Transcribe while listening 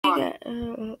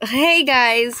Hey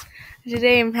guys,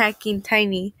 today I'm hacking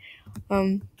Tiny.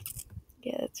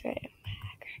 Yeah, that's right.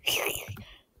 I'm a hacker.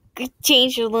 Good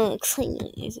change your looks.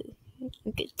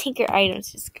 Good take your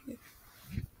items. Just good.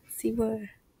 See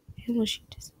what she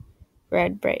does.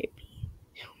 Red bright.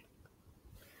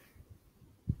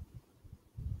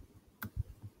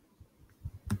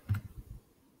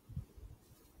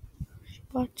 She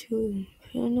bought two.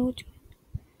 I don't know what to.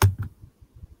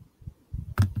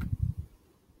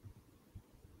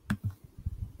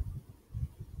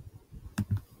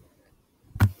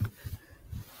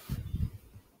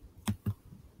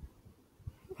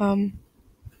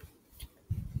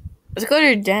 Let's go to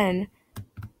her den.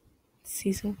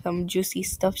 See some juicy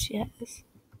stuff she has.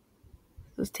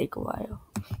 This take a while.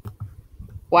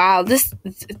 Wow, this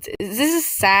is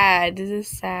sad. This is a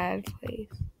sad place.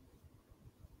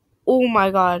 Oh my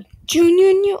god.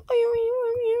 Junior,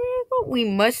 we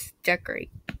must decorate.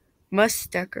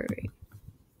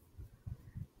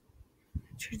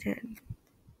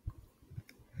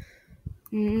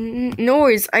 No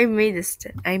worries, I made this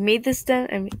den.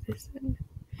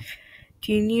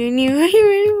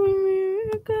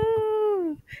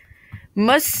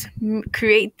 Must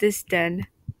create this den.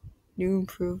 New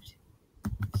improved.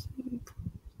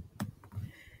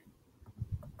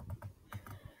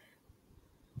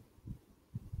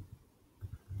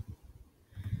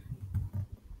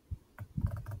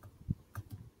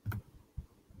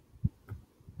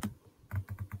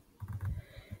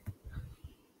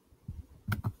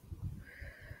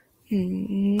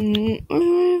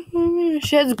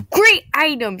 She has great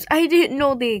items. I didn't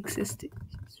know they existed.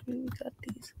 She's really got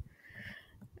these.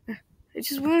 I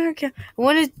just want to. I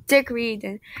want to decorate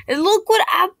it. And look what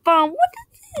I found. What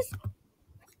is this?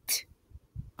 What?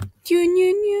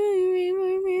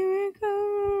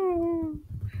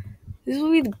 This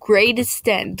will be the greatest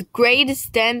den. The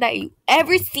greatest den that you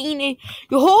ever seen in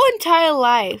your whole entire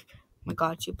life. Oh my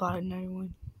god, she bought another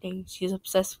one. Dang, she's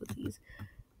obsessed with these.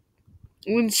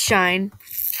 Moonshine.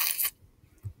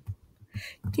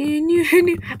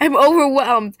 I'm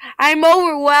overwhelmed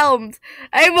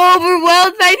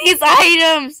by these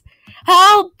items.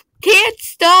 Help! Can't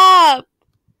stop.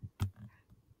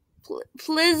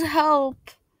 Please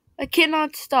help. I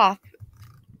cannot stop.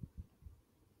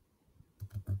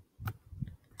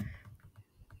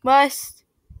 Must.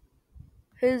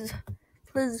 Please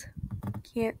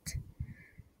can't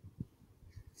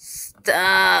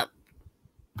stop.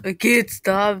 I can't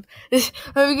stop.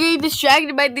 I'm getting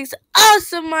distracted by these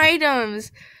awesome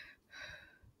items.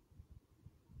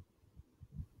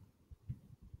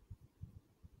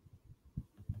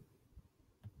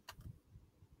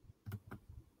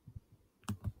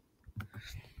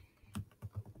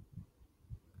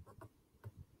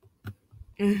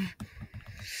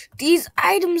 These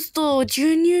items though.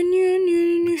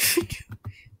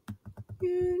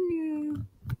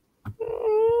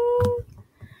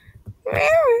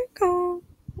 Miracle.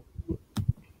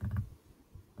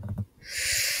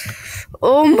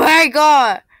 Oh my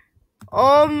god.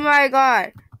 Oh my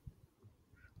god.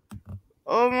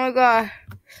 Oh my god.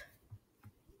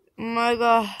 Oh my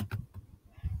god.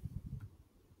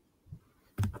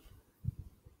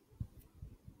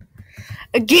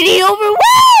 I'm getting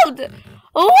overwhelmed.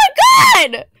 Oh my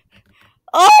god.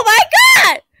 Oh my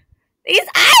god. These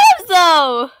items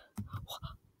though.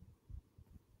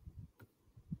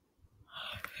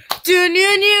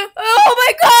 Oh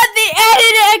my god, the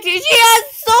editor! She has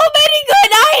so many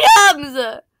good items!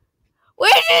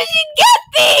 Where did she get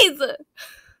these?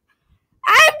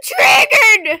 I'm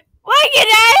triggered! Why can't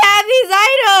I have these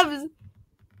items?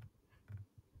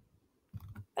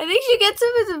 I think she gets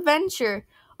them as adventure.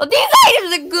 Oh, these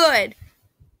items are good.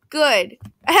 Good.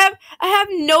 I have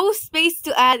no space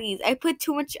to add these. I put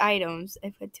too much items.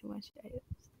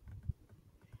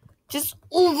 Just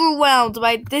overwhelmed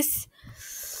by this.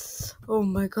 Oh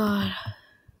my god.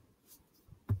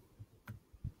 Oh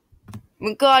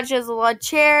my god, she has a lot of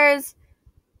chairs.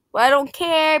 Well, I don't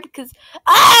care because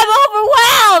I'm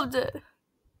overwhelmed!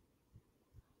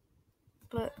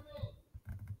 But,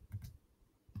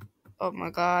 oh my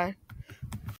god.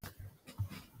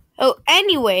 Oh,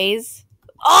 anyways.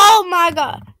 Oh my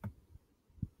god.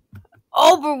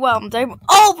 Overwhelmed. I'm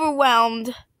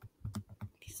overwhelmed.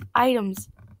 These items.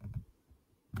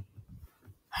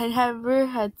 I never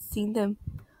had seen them.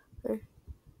 How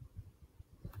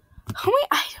many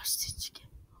items did you get?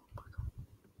 Oh my god.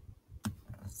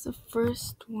 It's the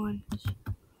first one. Oh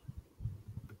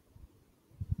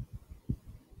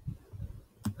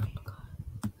my god.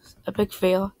 Epic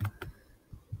fail.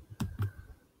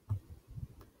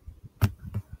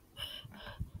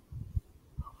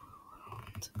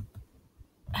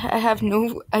 I have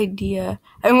no idea.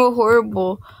 I'm a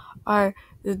horrible. I'm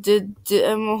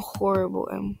a horrible.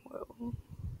 I'm horrible.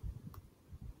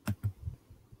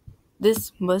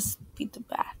 This must be the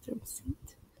bathroom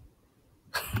seat.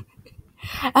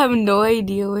 I have no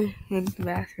idea where the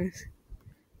bathroom is.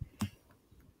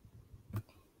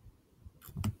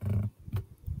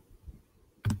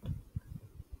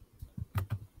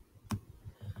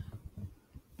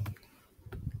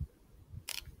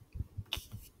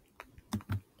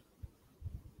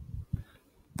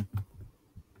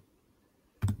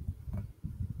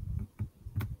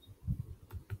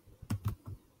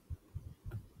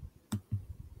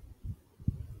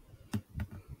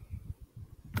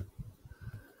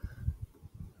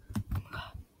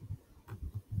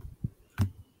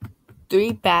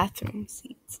 Three bathroom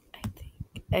seats, I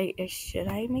think. Should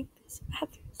I make this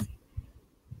bathroom seat?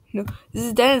 No,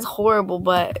 this is horrible,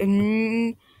 but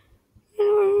I'm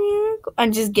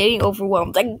just getting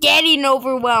overwhelmed. I'm getting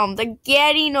overwhelmed.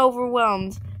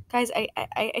 Guys,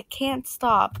 I can't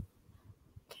stop.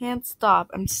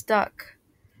 I'm stuck.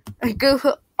 I could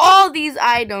put all these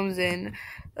items in.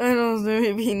 And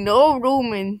there'll be no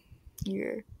room in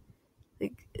here.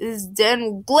 Like, this den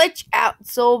will glitch out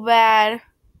so bad.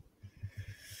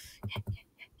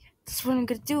 That's what I'm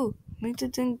gonna do. Make the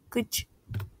den glitch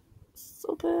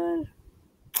so bad.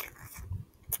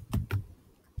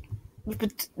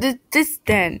 But this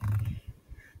den,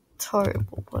 it's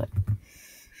horrible, but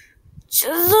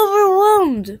just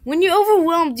overwhelmed. When you're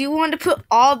overwhelmed, you want to put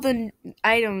all the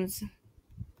items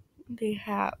they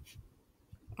have.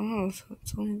 Oh, so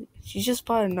it's only, she just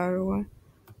bought another one.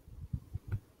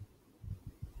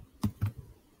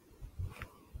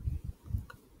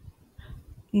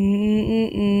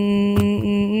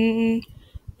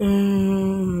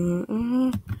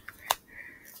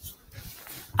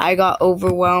 I got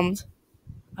overwhelmed.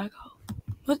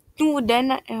 But no,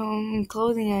 then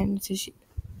clothing items and shit.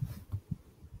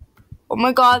 Oh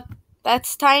my god,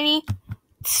 that's tiny.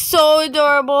 It's so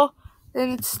adorable.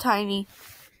 And it's tiny.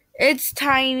 It's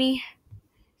tiny.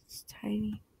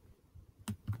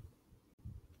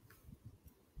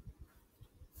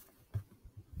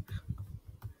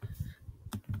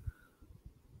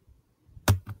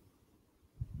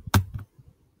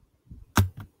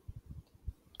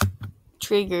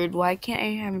 Triggered. Why can't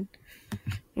I have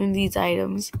these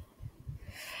items?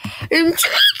 I'm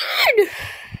triggered.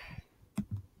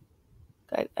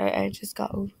 I just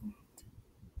got over.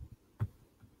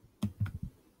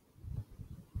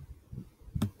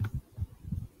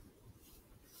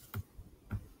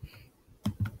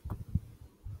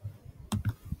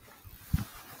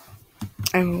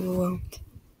 I'm overwhelmed.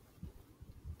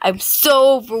 I'm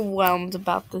so overwhelmed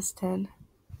about this 10.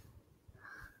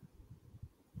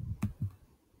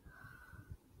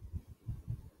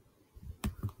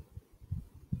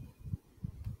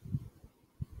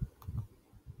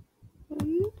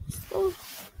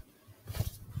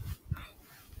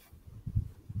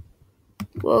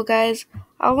 Well, guys,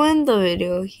 I'll end the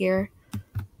video here.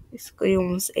 Basically,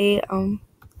 almost 8.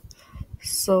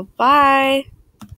 So bye.